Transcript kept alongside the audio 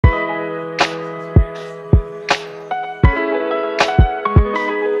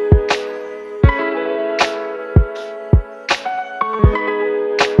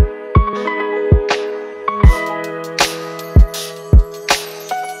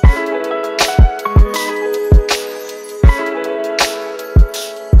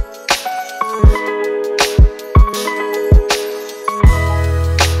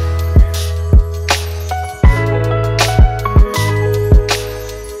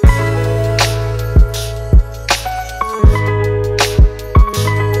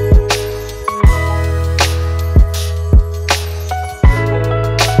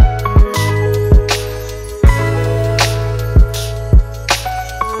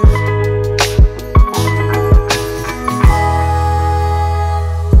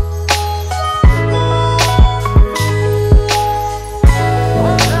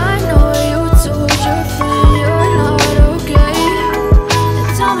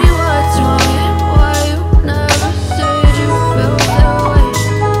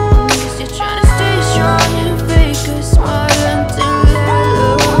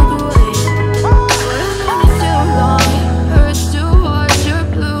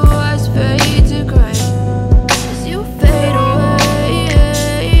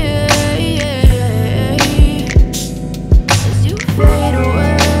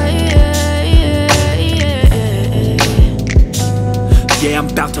yeah, I'm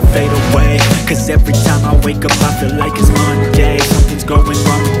about to fade away. Cause every time I wake up I feel like it's Monday. Something's going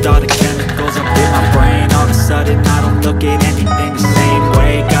wrong with all the chemicals up in my brain. All of a sudden I don't look at anything the same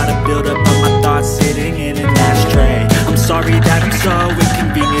way. Gotta build up all my thoughts sitting in an ashtray. I'm sorry that I'm so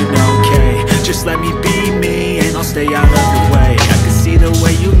inconvenient, okay. Just let me be me and I'll stay out of your way. I can see the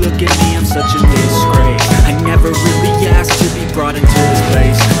way you look at me, I'm such a disgrace. I never really asked to be brought into this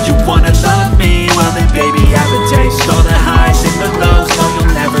place. You wanna love me? Well then baby have a taste. All the highs and the lows, no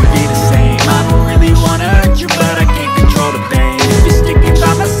you'll never be the same. I don't really wanna hurt you but I can't control the pain. If you're sticking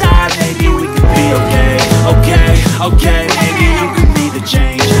by my side, maybe we could be okay. Okay, okay, maybe you could be the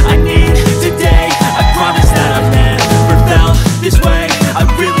change I need today. I promise that I've never felt this way. I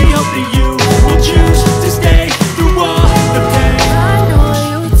really hope that you will choose to stay through all the pain. I know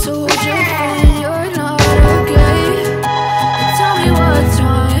you told your friend you're not okay. Tell me what's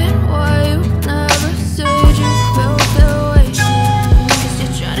wrong and why you never said you felt that way. Cause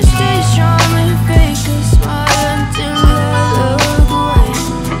you're trying to stay strong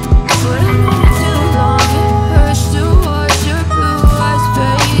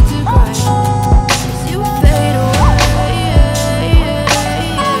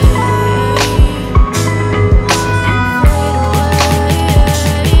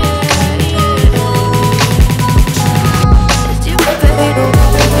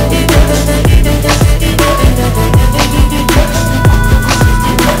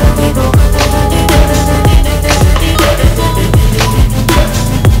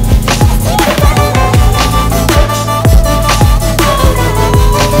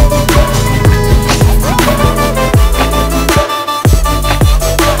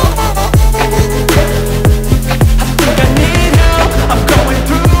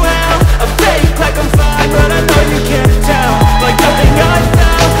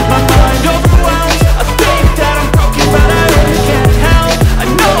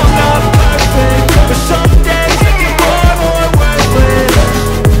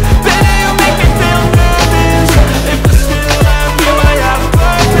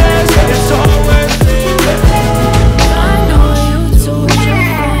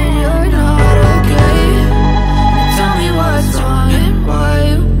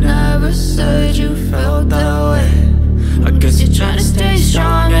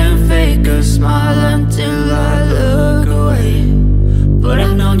and fake a smile until I look away. But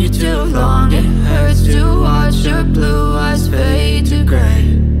I know you too long, it hurts to watch your blue eyes fade to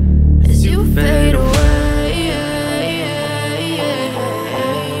gray as you fade away.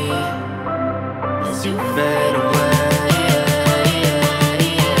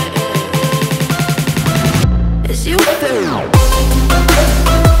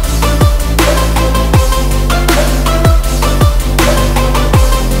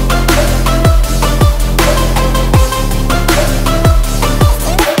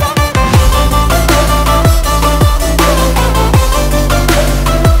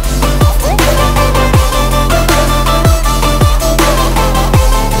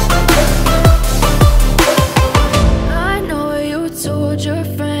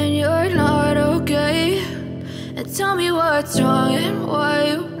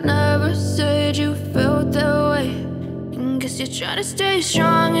 Try to stay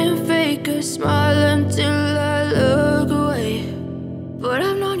strong and fake a smile until I look away. But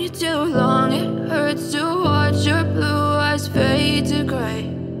I've known you too long, it hurts to watch your blue eyes fade to gray.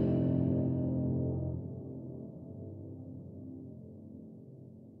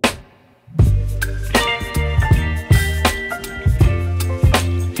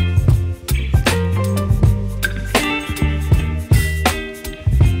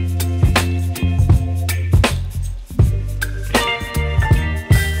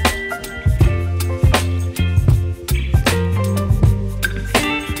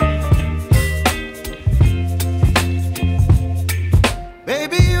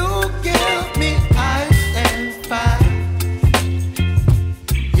 Baby,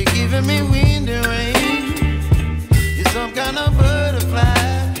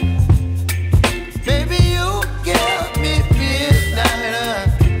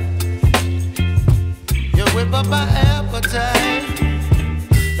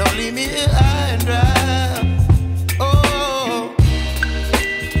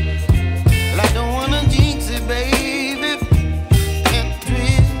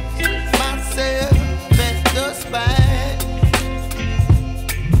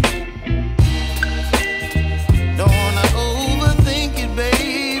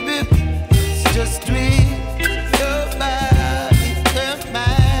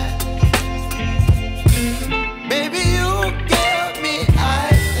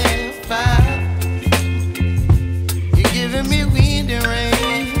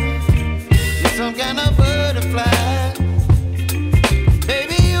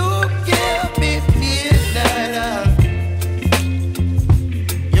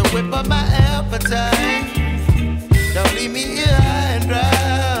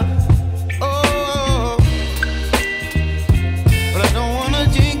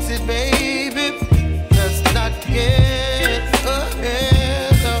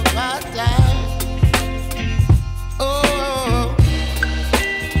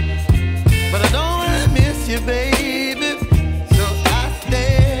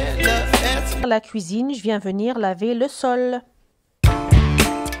 La cuisine, je viens venir laver le sol.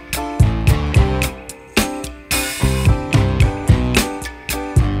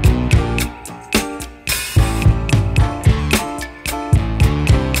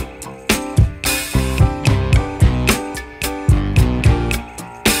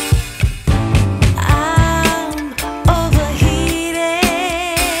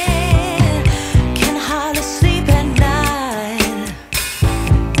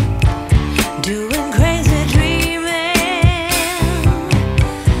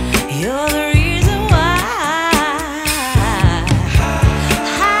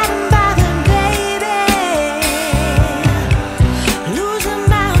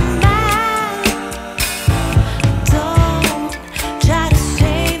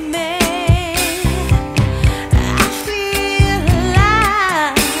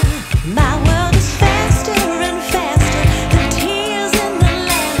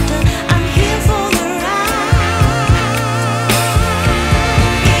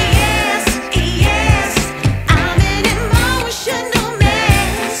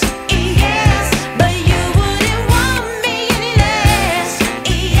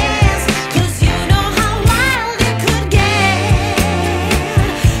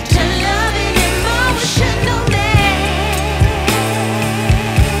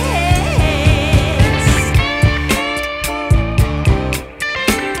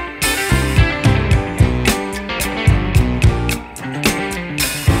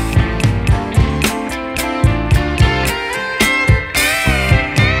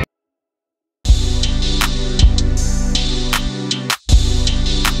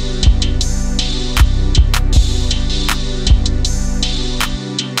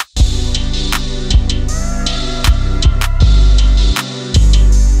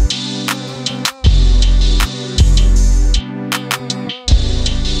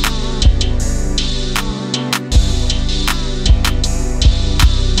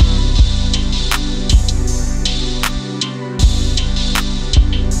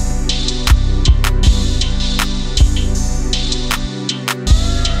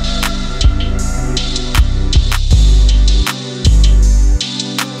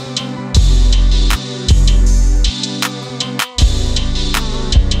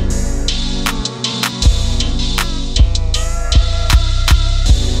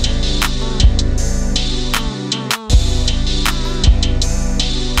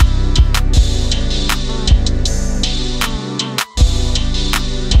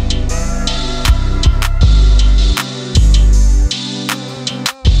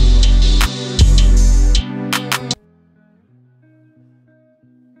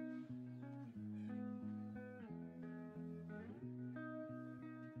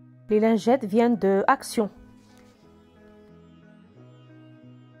 Les lingettes viennent de Action.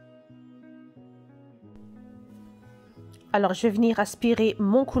 Alors, je vais venir aspirer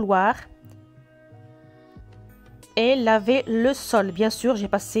mon couloir et laver le sol. Bien sûr, j'ai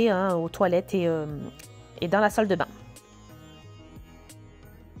passé aux toilettes et dans la salle de bain.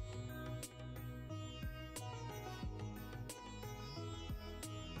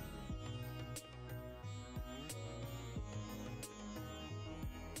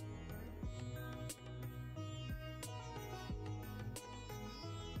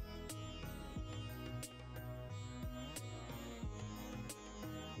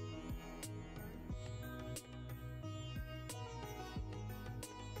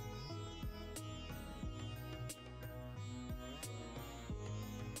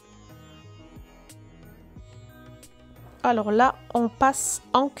 Alors là, on passe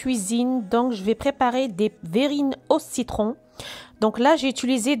en cuisine. Donc, je vais préparer des verrines au citron. Donc là, j'ai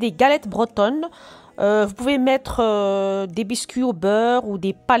utilisé des galettes bretonnes. Vous pouvez mettre des biscuits au beurre ou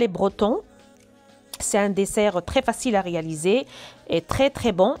des palets bretons. C'est un dessert très facile à réaliser et très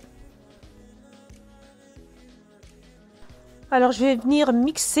très bon. Alors, je vais venir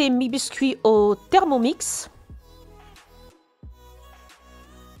mixer mes biscuits au Thermomix.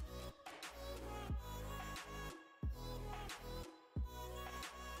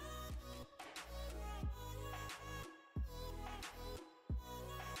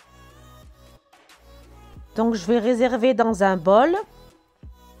 Donc, je vais réserver dans un bol.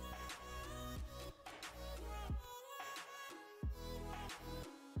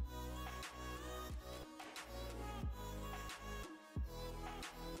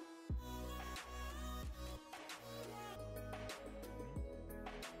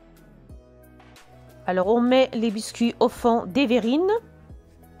 Alors, on met les biscuits au fond des verrines.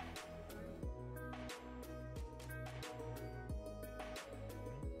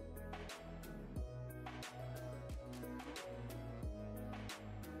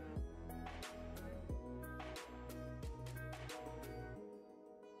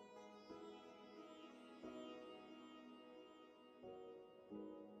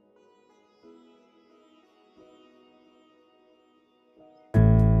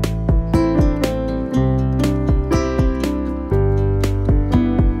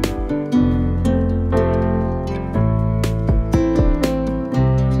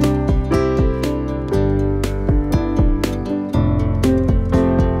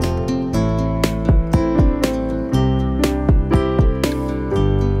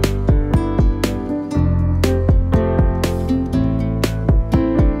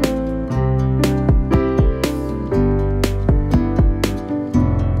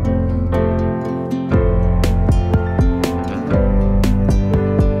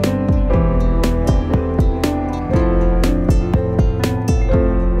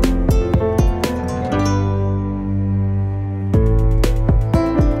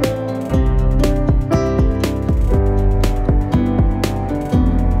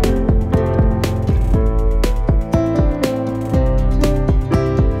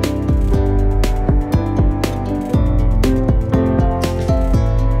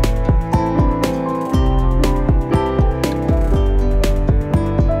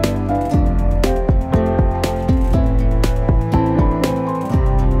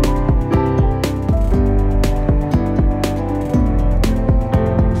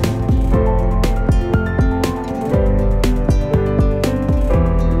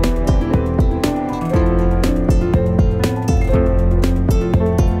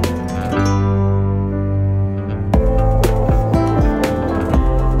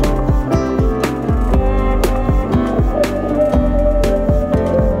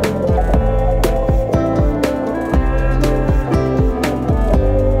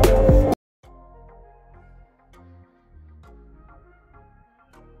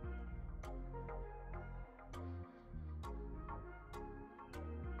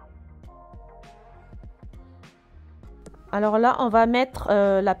 Alors là, on va mettre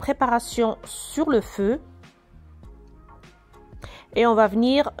la préparation sur le feu. Et on va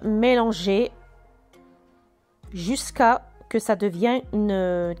venir mélanger jusqu'à que ça devienne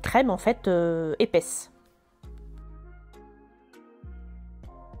une crème en fait épaisse.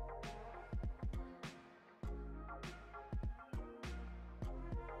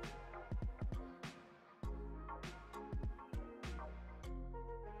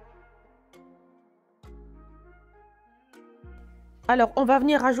 Alors on va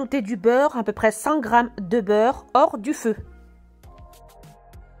venir rajouter du beurre, à peu près 100 g de beurre hors du feu.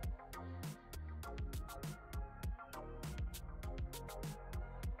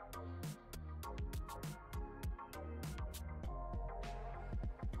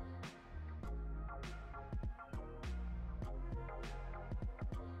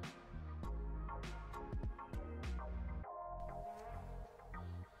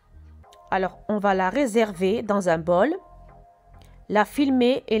 Alors, on va la réserver dans un bol, la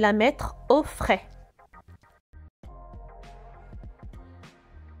filmer et la mettre au frais.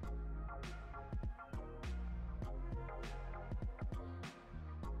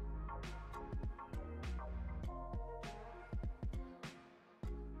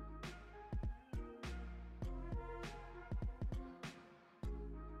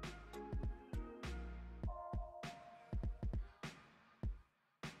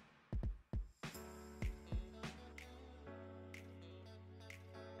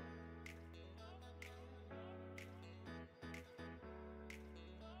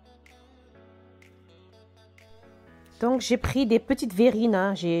 Donc j'ai pris des petites verrines,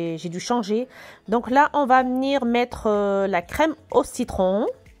 hein, j'ai dû changer. Donc là on va venir mettre la crème au citron.